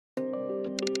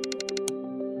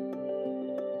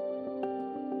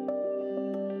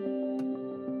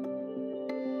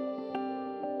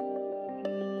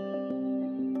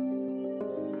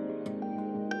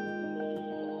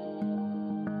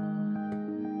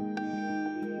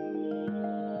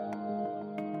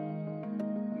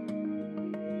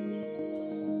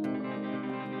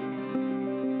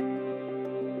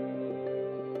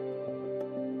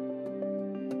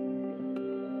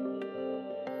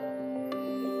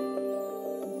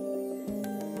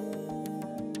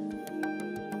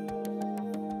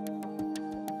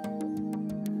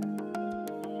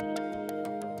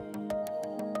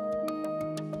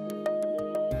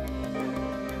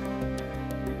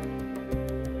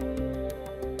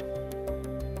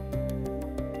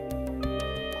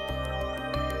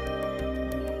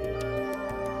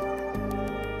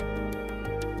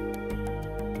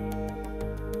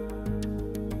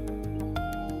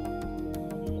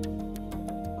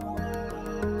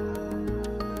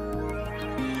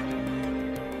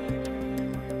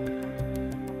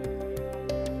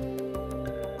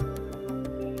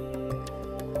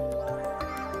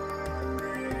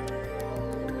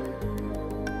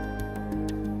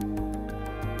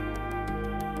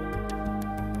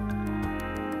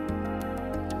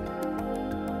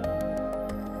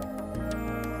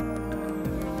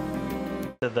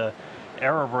of the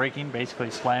aerobraking, basically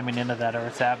slamming into that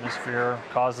Earth's atmosphere,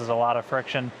 causes a lot of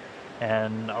friction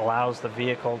and allows the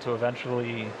vehicle to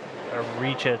eventually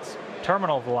reach its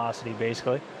terminal velocity,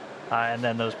 basically. And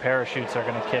then those parachutes are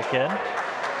going to kick in.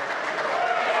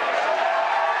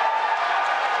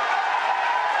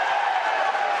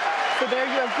 So there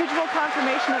you have visual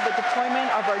confirmation of the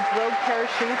deployment of our drogue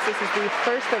parachutes. This is the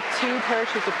first of 2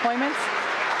 parachute deployments.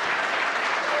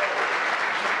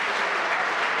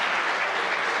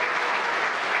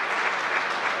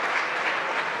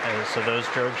 So those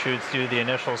drogue chutes do the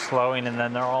initial slowing, and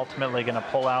then they're ultimately going to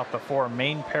pull out the 4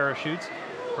 main parachutes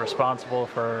responsible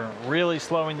for really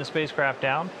slowing the spacecraft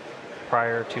down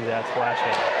prior to that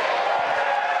splashdown.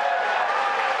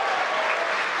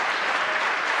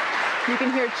 You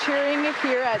can hear cheering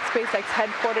here at SpaceX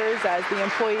headquarters as the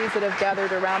employees that have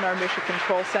gathered around our Mission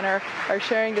Control Center are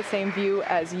sharing the same view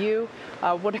as you.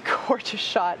 What a gorgeous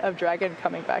shot of Dragon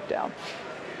coming back down.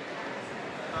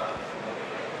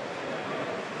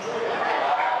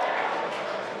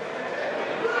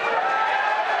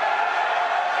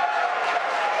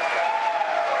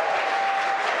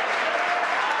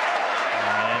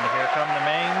 From the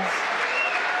mains.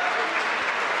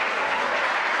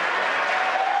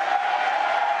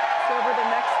 So over the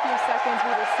next few seconds,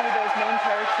 we will see those main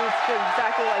parachutes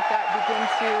exactly like that begin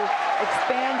to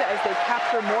expand as they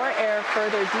capture more air,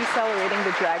 further decelerating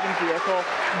the Dragon vehicle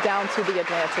down to the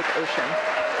Atlantic Ocean.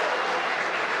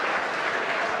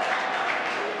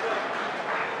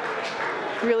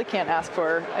 Really can't ask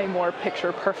for a more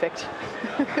picture-perfect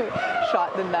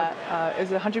shot than that. It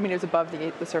was 100 meters above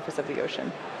the surface of the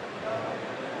ocean.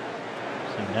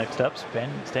 So next up,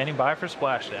 standing by for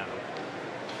splashdown.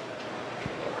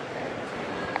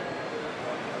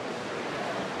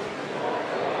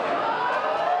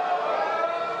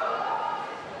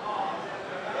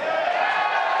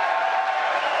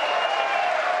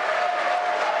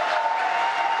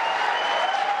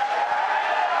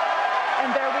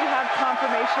 And there we have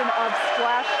confirmation of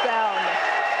splashdown.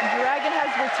 Dragon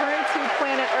has returned to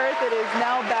planet Earth. It is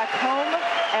now back home,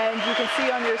 and you can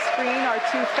see on your screen our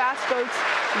 2 fast boats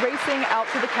racing out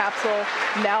to the capsule,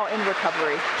 now in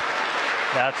recovery.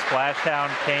 That splashdown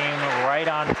came right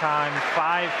on time,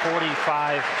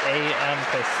 5:45 a.m.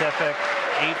 Pacific,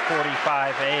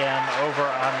 8:45 a.m. over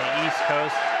on the East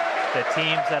Coast. The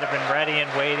teams that have been ready and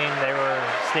waiting, they were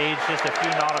staged just a few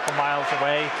nautical miles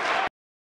away.